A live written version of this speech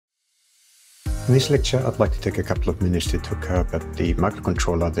In this lecture, I'd like to take a couple of minutes to talk about the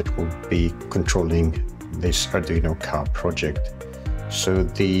microcontroller that will be controlling this Arduino car project. So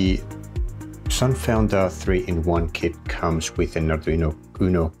the SunFounder 3-in-1 kit comes with an Arduino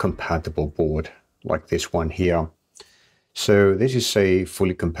Uno compatible board like this one here. So this is a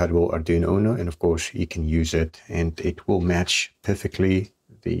fully compatible Arduino Uno, and of course you can use it and it will match perfectly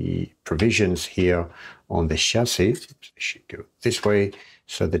the provisions here on the chassis. It should go this way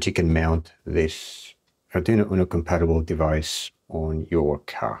so that you can mount this Arduino Uno compatible device on your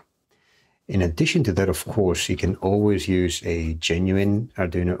car. In addition to that, of course, you can always use a genuine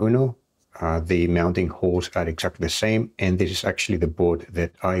Arduino Uno. The mounting holes are exactly the same, and this is actually the board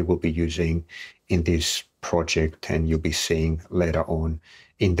that I will be using in this project and you'll be seeing later on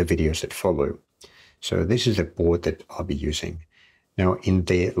in the videos that follow. So this is the board that I'll be using. Now, in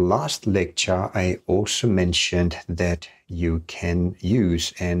the last lecture, I also mentioned that you can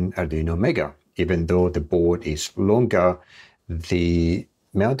use an Arduino Mega. Even though the board is longer, the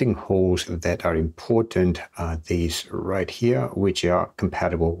mounting holes that are important are these right here, which are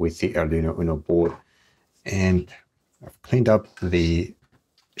compatible with the Arduino Uno board. And I've cleaned up the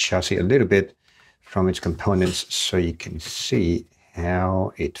chassis a little bit from its components so you can see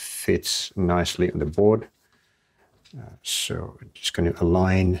how it fits nicely on the board. So I'm just going to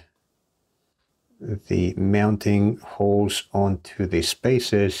align the mounting holes onto the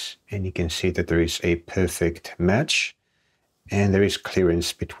spaces, and you can see that there is a perfect match and there is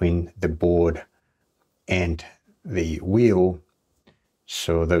clearance between the board and the wheel,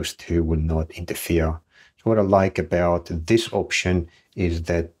 so those two will not interfere. So what I like about this option is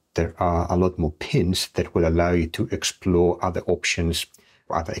that there are a lot more pins that will allow you to explore other options,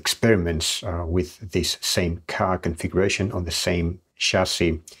 other experiments with this same car configuration on the same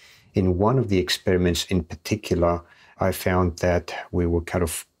chassis. In one of the experiments in particular, I found that we were kind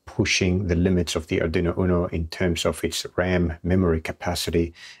of pushing the limits of the Arduino Uno in terms of its RAM memory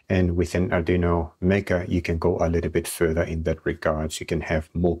capacity. And with an Arduino Mega, you can go a little bit further in that regard. So you can have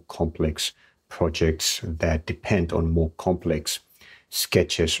more complex projects that depend on more complex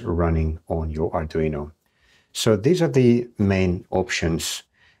sketches running on your Arduino. So these are the main options.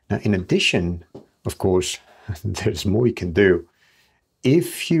 Now, in addition, of course, there's more you can do.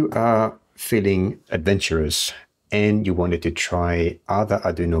 If you are feeling adventurous and you wanted to try other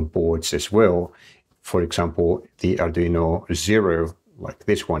Arduino boards as well, for example, the Arduino Zero, like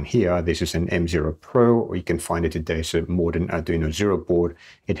this one here, this is an M0 Pro, or you can find it today as a modern Arduino Zero board.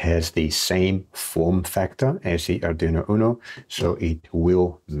 It has the same form factor as the Arduino Uno, so it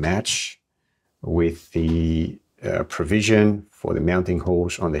will match with the provision for the mounting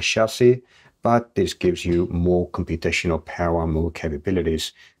holes on the chassis, but this gives you more computational power, more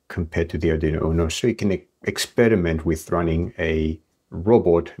capabilities compared to the Arduino Uno. So you can experiment with running a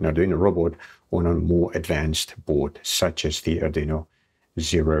robot, an Arduino robot, on a more advanced board, such as the Arduino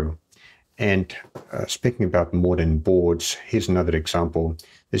Zero. And speaking about modern boards, here's another example.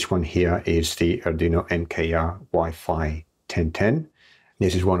 This one here is the Arduino NKR Wi-Fi 1010.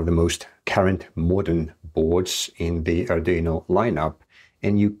 This is one of the most current modern boards in the Arduino lineup,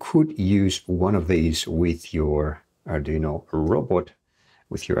 and you could use one of these with your Arduino robot,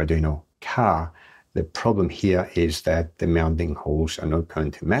 with your Arduino car. The problem here is that the mounting holes are not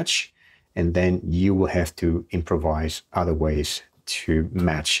going to match, and then you will have to improvise other ways to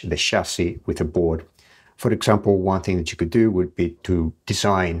match the chassis with the board. For example, one thing that you could do would be to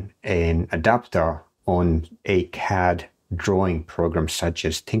design an adapter on a CAD drawing program such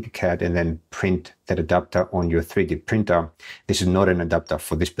as Tinkercad and then print that adapter on your 3D printer. This is not an adapter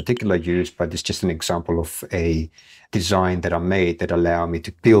for this particular use, but it's just an example of a design that I made that allow me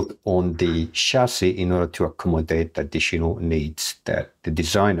to build on the chassis in order to accommodate additional needs that the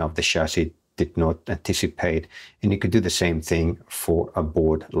designer of the chassis did not anticipate. And you could do the same thing for a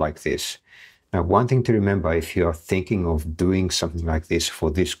board like this. Now, one thing to remember if you are thinking of doing something like this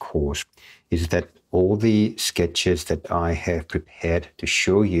for this course is that all the sketches that I have prepared to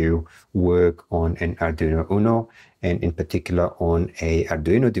show you work on an Arduino Uno, and in particular on a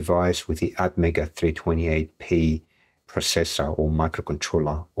Arduino device with the Atmega 328P processor or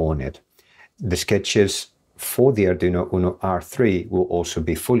microcontroller on it. The sketches for the Arduino Uno R3 will also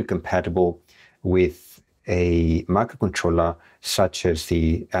be fully compatible with a microcontroller such as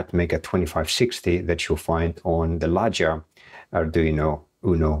the Atmega 2560 that you'll find on the larger Arduino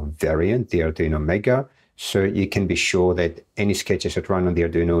Uno variant, the Arduino Mega. So you can be sure that any sketches that run on the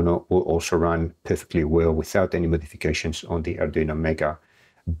Arduino Uno will also run perfectly well without any modifications on the Arduino Mega.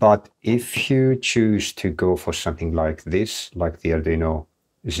 But if you choose to go for something like this, like the Arduino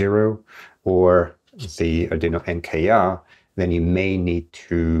Zero or the Arduino NKR, then you may need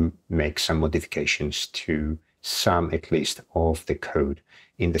to make some modifications to some, at least, of the code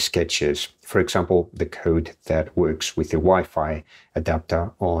in the sketches. For example, the code that works with the Wi-Fi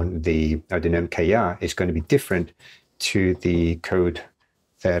adapter on the Arduino MKR is going to be different to the code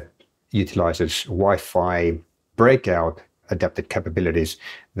that utilizes Wi-Fi breakout adapted capabilities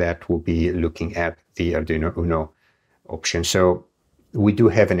that will be looking at the Arduino Uno option. So we do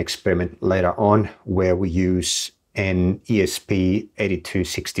have an experiment later on where we use an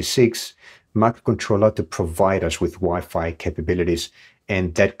ESP8266 microcontroller to provide us with Wi-Fi capabilities,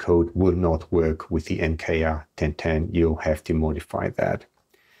 and that code will not work with the MKR 1010. You'll have to modify that.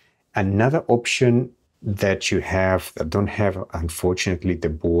 Another option that you have, I don't have, unfortunately, the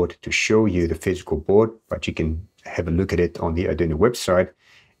board to show you, the physical board, but you can have a look at it on the Arduino website,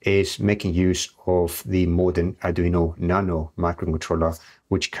 is making use of the modern Arduino Nano microcontroller,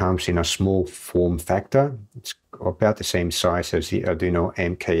 which comes in a small form factor. It's about the same size as the Arduino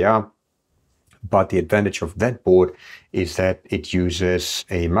MKR. But the advantage of that board is that it uses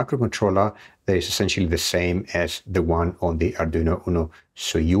a microcontroller that is essentially the same as the one on the Arduino Uno.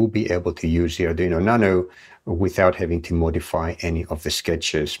 So you'll be able to use the Arduino Nano without having to modify any of the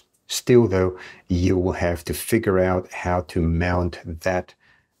sketches. Still, though, you will have to figure out how to mount that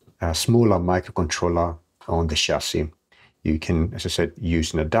smaller microcontroller on the chassis. You can, as I said,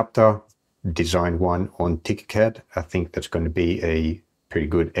 use an adapter, design one on Tinkercad. I think that's going to be a pretty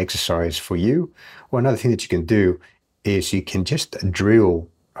good exercise for you. Or another thing that you can do is you can just drill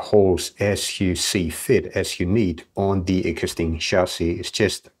holes as you see fit, as you need on the existing chassis. It's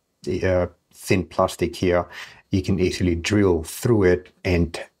just thin plastic here. You can easily drill through it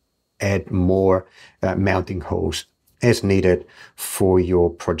and add more mounting holes as needed for your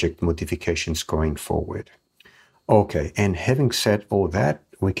project modifications going forward. Okay, and having said all that,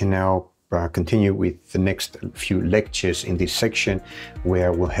 we can now continue with the next few lectures in this section,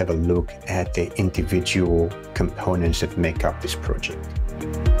 where we'll have a look at the individual components that make up this project.